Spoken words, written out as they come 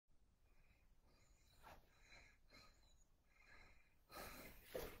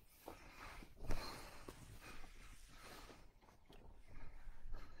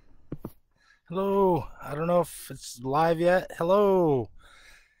know if it's live yet. Hello.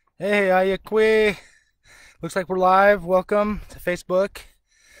 Hey, Ayakwe. Looks like we're live. Welcome to Facebook.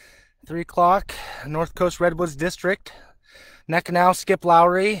 3 o'clock, North Coast Redwoods District. Neck Skip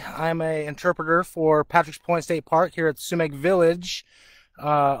Lowry. I'm an interpreter for Patrick's Point State Park here at Sumeg Village.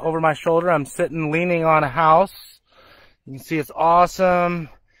 Over my shoulder, I'm sitting leaning on a house. You can see it's awesome.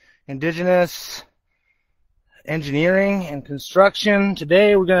 Indigenous engineering and construction.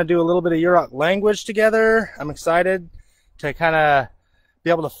 Today we're going to do a little bit of Yurok language together. I'm excited to kind of be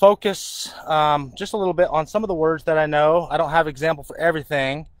able to focus just a little bit on some of the words that I know. I don't have example for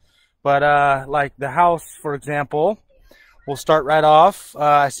everything, but like the house, for example, we'll start right off.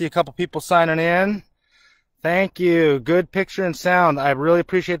 I see a couple people signing in. Thank you. Good picture and sound. I really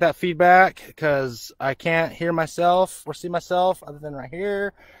appreciate that feedback because I can't hear myself or see myself other than right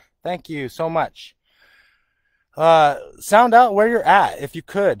here. Thank you so much. Sound out where you're at if you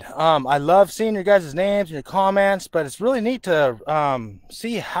could. I love seeing your guys' names and your comments, but it's really neat to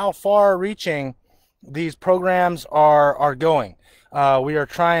see how far reaching these programs are going. We are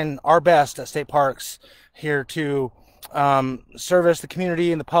trying our best at state parks here to service the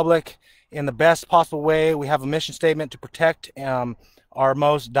community and the public in the best possible way. We have a mission statement to protect our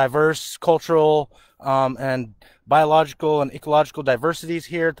most diverse cultural and biological and ecological diversities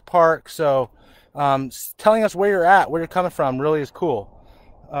here at the park. So telling us where you're at, where you're coming from really is cool.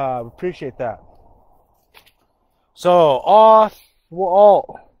 Appreciate that. So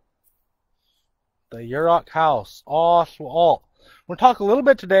Oswald, the Yurok house, Oswald. We're talking a little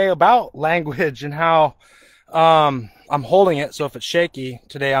bit today about language and how I'm holding it, so if it's shaky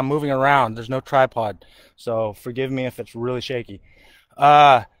today, I'm moving around. There's no tripod, so forgive me if it's really shaky.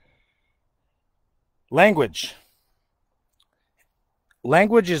 Language.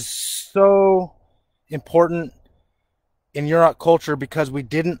 Language is so important in Yurok culture because we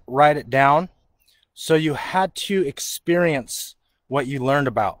didn't write it down, so you had to experience what you learned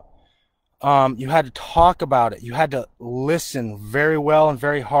about. You had to talk about it. You had to listen very well and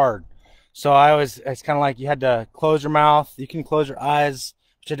very hard. So it's kind of like you had to close your mouth. You can close your eyes,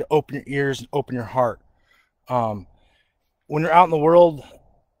 but you had to open your ears and open your heart. When you're out in the world,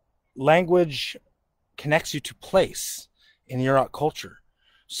 language connects you to place in Yurok culture.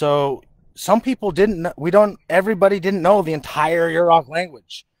 So some people everybody didn't know the entire Yurok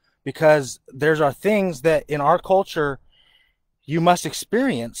language because there are things that in our culture you must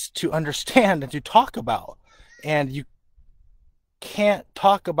experience to understand and to talk about. And you can't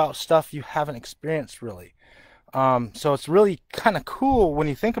talk about stuff you haven't experienced really. So it's really kind of cool when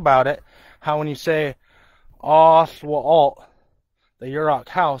you think about it, how when you say Oswald, the Yurok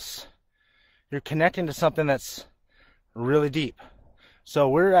house, you're connecting to something that's really deep. So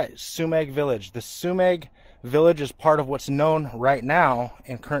we're at Sumeg Village. The Sumeg Village is part of what's known right now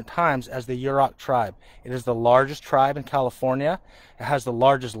in current times as the Yurok tribe. It is the largest tribe in California. It has the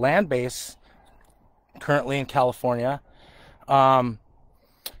largest land base currently in California.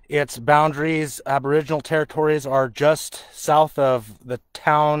 Its boundaries, Aboriginal territories, are just south of the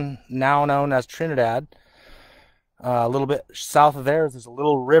town now known as Trinidad. A little bit south of there is a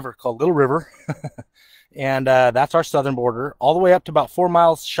little river called Little River. And that's our southern border, all the way up to about 4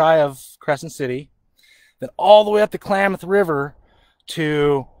 miles shy of Crescent City. Then all the way up the Klamath River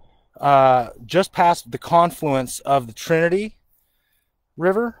to just past the confluence of the Trinity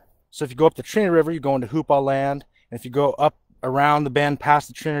River. So if you go up the Trinity River, you go into Hoopaw land. And if you go up around the bend past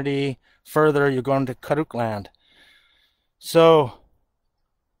the Trinity further, you're going to Karuk land. So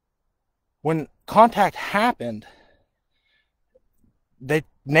when contact happened, they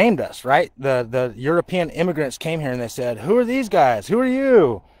named us, right? The European immigrants came here and they said, who are these guys? Who are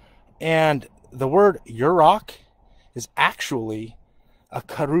you? And the word Yurok is actually a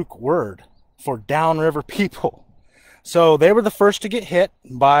Karuk word for downriver people. So they were the first to get hit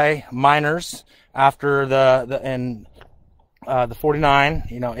by miners after the 49,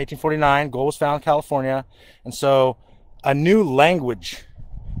 1849, gold was found in California. And so a new language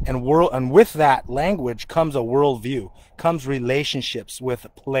and with that language comes a worldview, comes relationships with a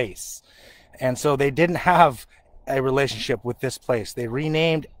place. And so they didn't have a relationship with this place. They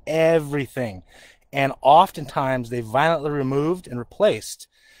renamed everything. And oftentimes they violently removed and replaced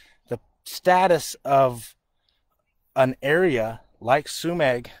the status of an area like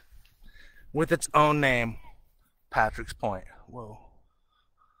Sumeg with its own name, Patrick's Point. Whoa.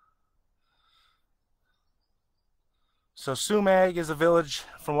 So Sumeg is a village.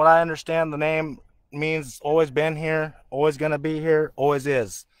 From what I understand, the name means always been here, always gonna be here, always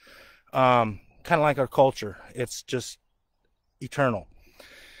is. Kind of like our culture. It's just eternal.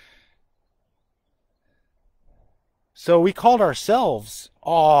 So we called ourselves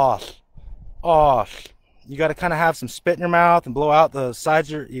Osh, You got to kind of have some spit in your mouth and blow out the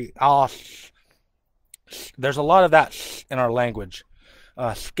sides of your, there's a lot of that in our language.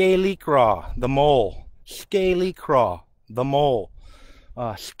 Scaly craw, the mole. Scaly craw, the mole.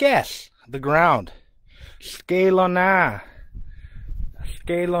 Skes, the ground. Scalona.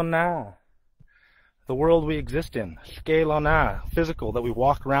 Scalona. The world we exist in. Scalona. Physical, that we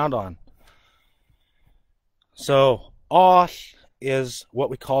walk around on. So, os is what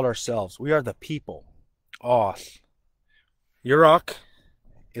we call ourselves. We are the people. Os. Yurok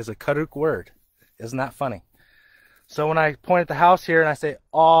is a Karuk word. Isn't that funny? So when I point at the house here and I say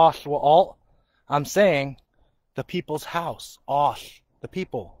os wa'alt, I'm saying the people's house. Os, the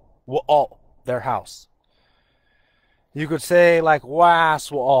people. Wa'alt, their house. You could say like was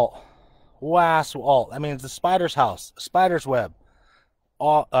wa'alt. Was wa'alt. That means the spider's house. Spider's web.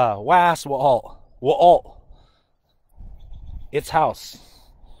 Was wa'alt. Wa'alt. Its house.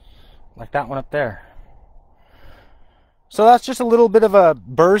 Like that one up there. So that's just a little bit of a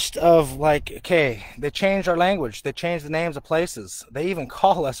burst of like, okay, they changed our language. They changed the names of places. They even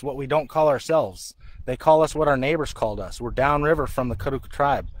call us what we don't call ourselves. They call us what our neighbors called us. We're downriver from the Karuk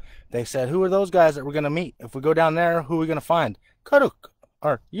tribe. They said, who are those guys that we're going to meet? If we go down there, who are we going to find? Karuk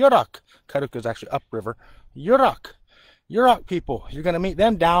or Yurok. Karuk is actually upriver. Yurok. Yurok people. You're going to meet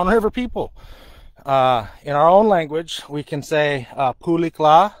them downriver people. In our own language, we can say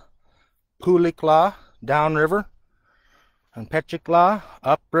Pulikla, Pulikla, downriver. And Pechikla,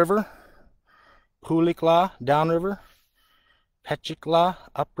 upriver. Pulikla, downriver. Pechikla,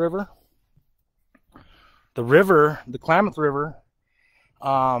 upriver. The river, the Klamath River,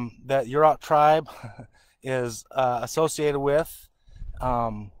 that Yurok tribe is associated with,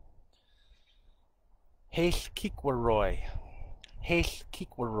 Heiskikwaroy.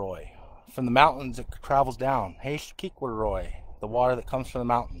 Heiskikwaroy. From the mountains, it travels down. Heiskikwaroy. The water that comes from the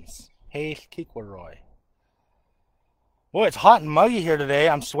mountains. Heiskikwaroy. Boy, it's hot and muggy here today.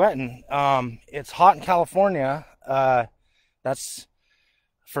 I'm sweating. It's hot in California. That's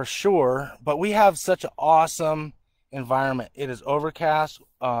for sure. But we have such an awesome environment. It is overcast.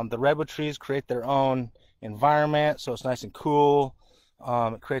 The redwood trees create their own environment, so it's nice and cool.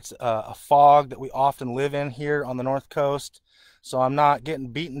 It creates a fog that we often live in here on the North Coast. So I'm not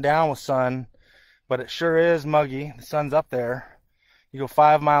getting beaten down with sun, but it sure is muggy. The sun's up there. You go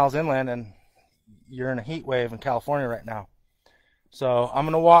 5 miles inland and you're in a heat wave in California right now. So I'm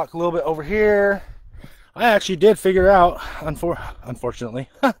going to walk a little bit over here. I actually did figure out, unfortunately,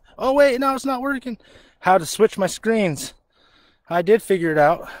 oh wait, no, it's not working, how to switch my screens. I did figure it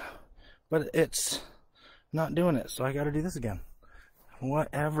out, but it's not doing it, so I got to do this again.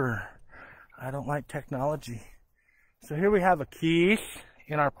 Whatever. I don't like technology. So here we have a key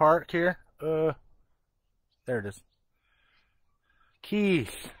in our park here. There it is. Keys.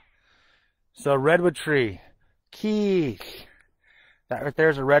 So redwood tree, keys. That right there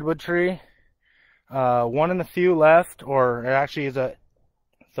is a redwood tree. One in the few left, or it actually is a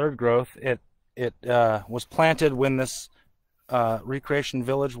third growth. It was planted when this recreation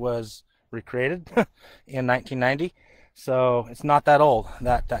village was recreated in 1990. So it's not that old.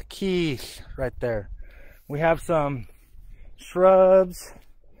 That keys right there. We have some shrubs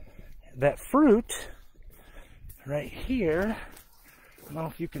that fruit right here. I don't know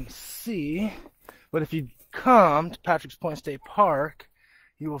if you can see, but if you come to Patrick's Point State Park,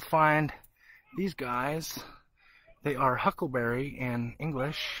 you will find these guys. They are huckleberry in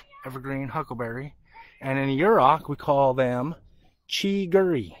English, evergreen huckleberry, and in Yurok we call them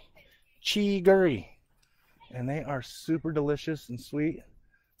chiguri. Chiguri. And they are super delicious and sweet,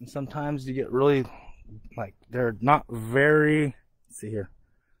 and sometimes you get really, like, they're not very, let's see here.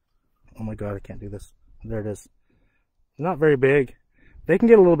 Oh my god, I can't do this. There it is. They're not very big. They can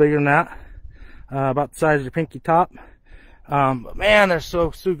get a little bigger than that, about the size of your pinky top. But man, they're so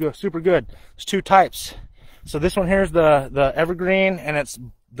good, super good. There's two types. So this one here is the evergreen, and it's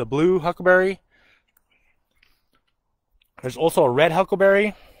the blue huckleberry. There's also a red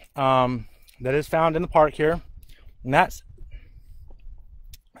huckleberry that is found in the park here, and that's,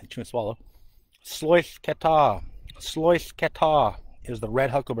 I chew and swallow. Slois Keta. Slois Keta is the red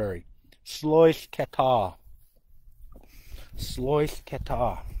huckleberry. Slois Keta. Slois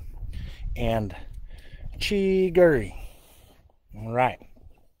Keta. And Chiguri. Alright.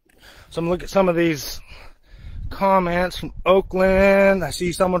 So I'm going to look at some of these comments from Oakland. I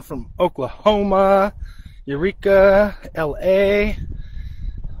see someone from Oklahoma. Erika, LA.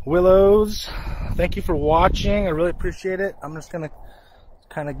 Willows. Thank you for watching. I really appreciate it. I'm just going to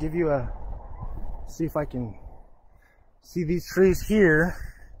kind of give you a, see if I can see these trees here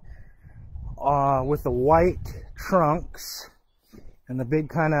with the white trunks and the big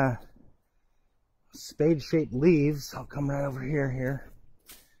kind of spade-shaped leaves. I'll come right over here.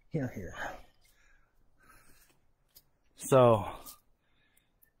 So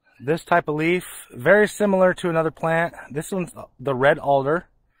this type of leaf, very similar to another plant. This one's the red alder.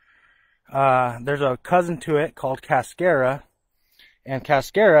 There's a cousin to it called cascara. And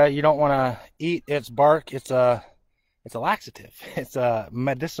cascara, you don't want to eat its bark. It's a laxative. It's a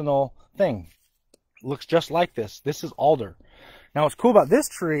medicinal thing. It looks just like this. This is alder. Now what's cool about this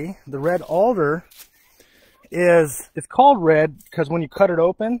tree, the red alder, is it's called red because when you cut it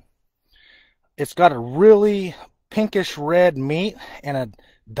open, it's got a really pinkish red meat and a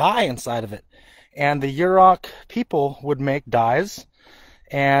dye inside of it. And the Yurok people would make dyes,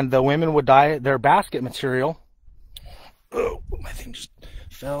 and the women would dye their basket material. Oh, my thing just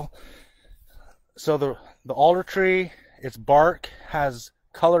fell. So the alder tree, its bark has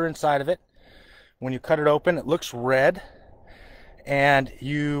color inside of it. When you cut it open, it looks red, and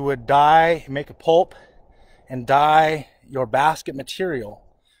you would dye, make a pulp, and dye your basket material.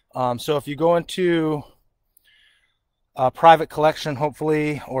 So if you go into a private collection,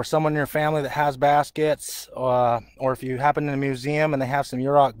 hopefully, or someone in your family that has baskets, or if you happen in a museum and they have some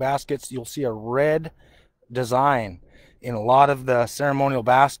Yurok baskets, you'll see a red design in a lot of the ceremonial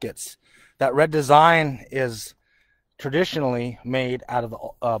baskets. That red design is traditionally made out of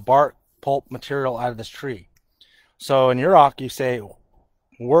the bark pulp material out of this tree. So in Yurok, you say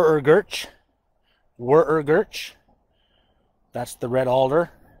Wururgurch. That's the red alder.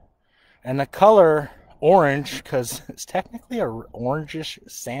 And the color orange, because it's technically a orangish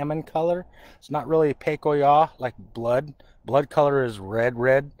salmon color. It's not really pekoya like blood. Blood color is red,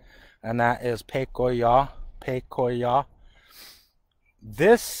 and that is pekoya.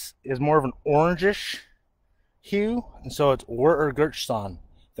 This is more of an orangish hue, and so it's Wururgurchsan,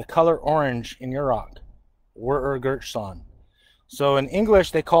 the color orange in Yurok. Wururgurchsan. So in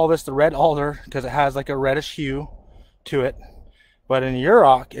English, they call this the red alder because it has like a reddish hue to it. But in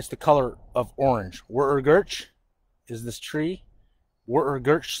Yurok, it's the color of orange. Wururgurch is this tree.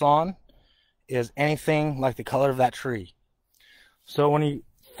 Wururgurchsan is anything like the color of that tree. So when you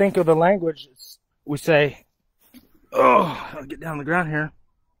think of the language, we say, oh, I'll get down on the ground here.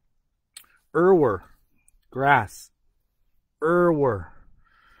 Urwur, grass. Urwur,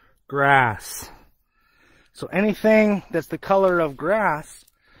 grass. So anything that's the color of grass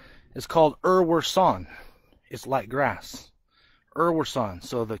is called Urwursan. It's like grass. Urwursan.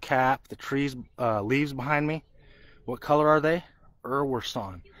 So the cap, the trees, leaves behind me, what color are they?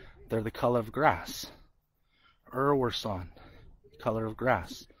 Urwursan. They're the color of grass. Urwursan, color of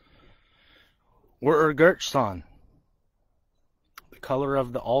grass. Wururgurchsan, the color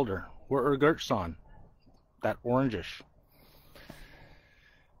of the alder. Wururgurchsan, that orangish.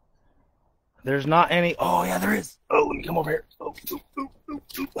 There's not any. Oh yeah, there is. Oh, let me come over here. Oh.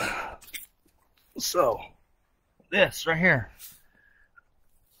 So this right here.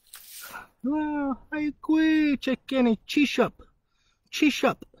 Chishup.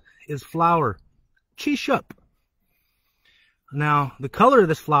 Chishup is flower. Chishup. Now the color of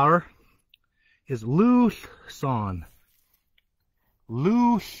this flower is luthsan.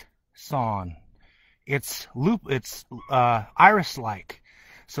 Luthsan. It's iris-like.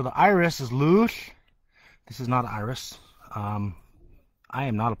 So the iris is luth. This is not an iris. I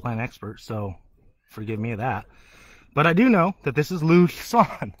am not a plant expert, so forgive me of that. But I do know that this is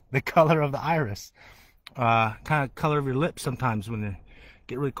luthsan, the color of the iris. Kind of color of your lips sometimes when they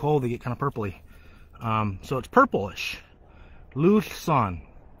get really cold, they get kind of purpley. So it's purplish. Luthsan.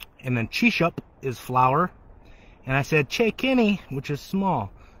 And then chishup is flower. And I said chekini, which is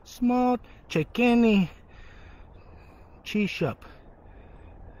small. Small chekini. Chishup.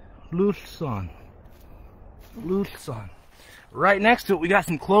 Luthsan. Luthsan. Right next to it, we got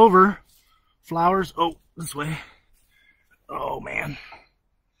some clover flowers. Oh, this way. Oh, man.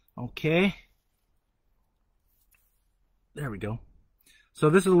 Okay. There we go. So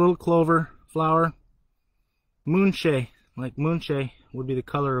this is a little clover flower. Moonshay. Like moonshay would be the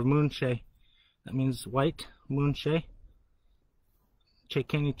color of moonshay. That means white. Moonshay.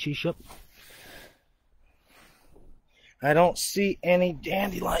 Chekini chishup. I don't see any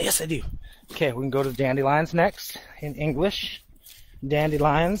dandelions. Yes, I do. Okay, we can go to dandelions next. In English,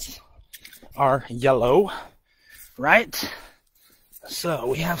 dandelions are yellow, right? So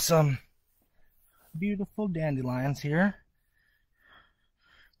we have some beautiful dandelions here.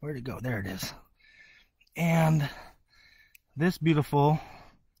 Where'd it go? There it is. And this beautiful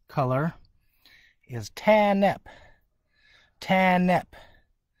color is tannep. Tannep.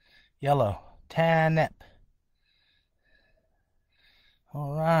 Yellow. Tannep.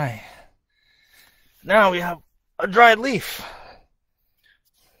 All right. Now we have a dried leaf.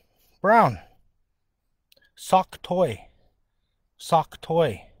 Brown. Sock toy. Sock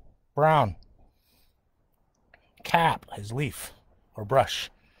toy. Brown. Cap is leaf or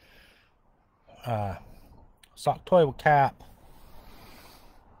brush. Sock toy with cap.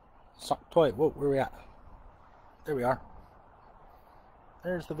 Sock toy. Whoa, where are we at? There we are.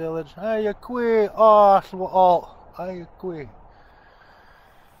 There's the village. Ayakui. Oh, all Ayakui.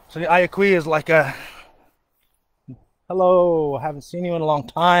 So the Ayakui is like a hello. I haven't seen you in a long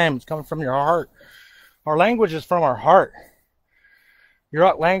time. It's coming from your heart. Our language is from our heart.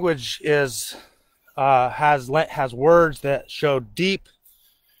 Yurok language is has words that show deep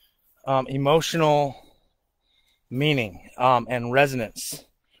emotional meaning and resonance.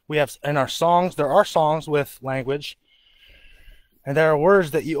 We have in our songs, there are songs with language, and there are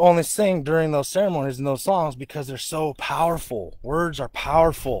words that you only sing during those ceremonies and those songs because they're so powerful. Words are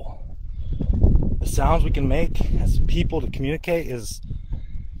powerful. The sounds we can make as people to communicate is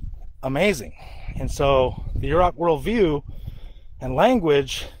amazing. And so the Yurok worldview and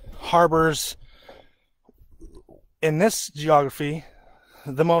language harbors, in this geography,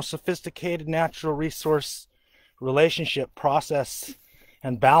 the most sophisticated natural resource relationship process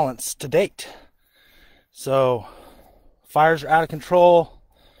and balance to date. So fires are out of control.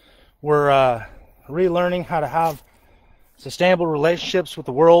 We're relearning how to have sustainable relationships with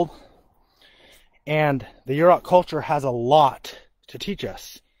the world, and the Yurok culture has a lot to teach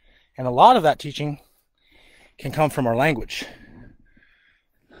us, and a lot of that teaching can come from our language.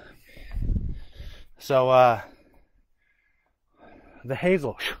 So the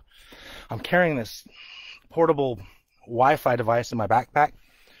hazel, I'm carrying this portable Wi-Fi device in my backpack,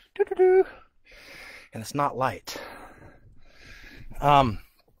 and it's not light. The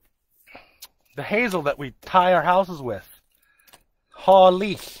hazel that we tie our houses with, haw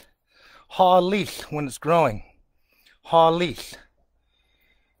leaf when it's growing, haw leaf.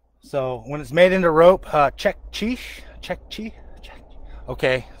 So when it's made into rope, check chi.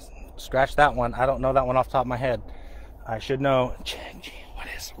 Okay, scratch that one. I don't know that one off the top of my head. I should know. What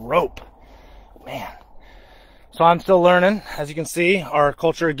is rope? Man. So I'm still learning. As you can see, our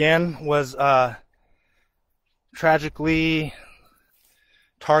culture again was tragically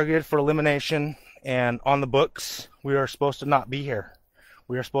targeted for elimination and on the books. We are supposed to not be here.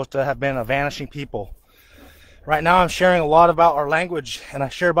 We are supposed to have been a vanishing people. Right now I'm sharing a lot about our language, and I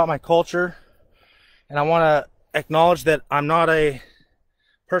share about my culture, and I want to acknowledge that I'm not a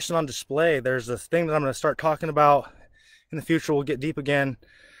person on display. There's a thing that I'm going to start talking about in the future. We'll get deep again.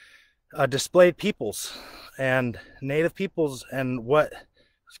 Displayed peoples and native peoples, and what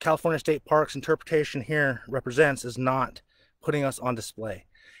California State Parks interpretation here represents is not putting us on display.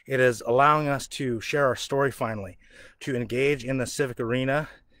 It is allowing us to share our story finally, to engage in the civic arena,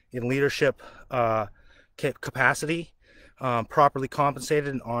 in leadership capacity, properly compensated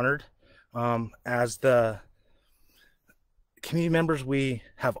and honored as the community members we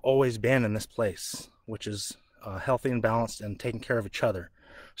have always been in this place, which is healthy and balanced and taking care of each other.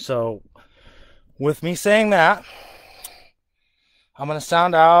 So with me saying that, I'm going to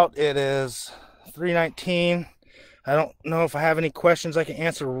sound out. It is 3:19. I don't know if I have any questions I can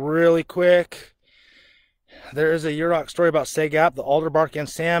answer really quick. There is a Yurok story about Segap, the alderbark and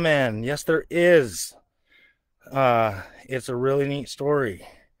salmon. Yes, there is. It's a really neat story.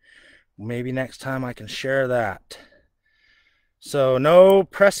 Maybe next time I can share that. So no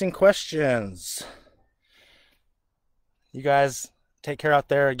pressing questions. You guys take care out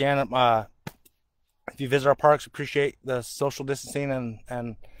there. Again, if you visit our parks, appreciate the social distancing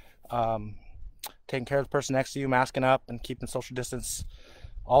and taking care of the person next to you, masking up and keeping social distance.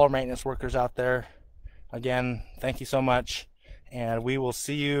 All our maintenance workers out there, again, thank you so much. And we will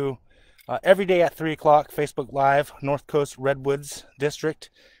see you every day at 3 o'clock, Facebook Live, North Coast Redwoods District.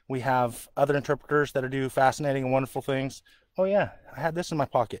 We have other interpreters that do fascinating and wonderful things. Oh yeah, I had this in my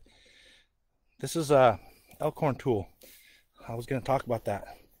pocket. This is a elkhorn tool. I was going to talk about that.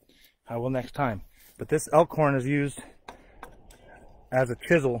 I will next time. But this elkhorn is used as a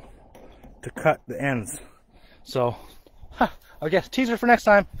chisel to cut the ends. So, I guess teaser for next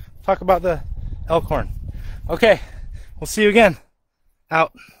time. Talk about the elkhorn. Okay, we'll see you again.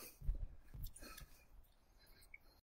 Out.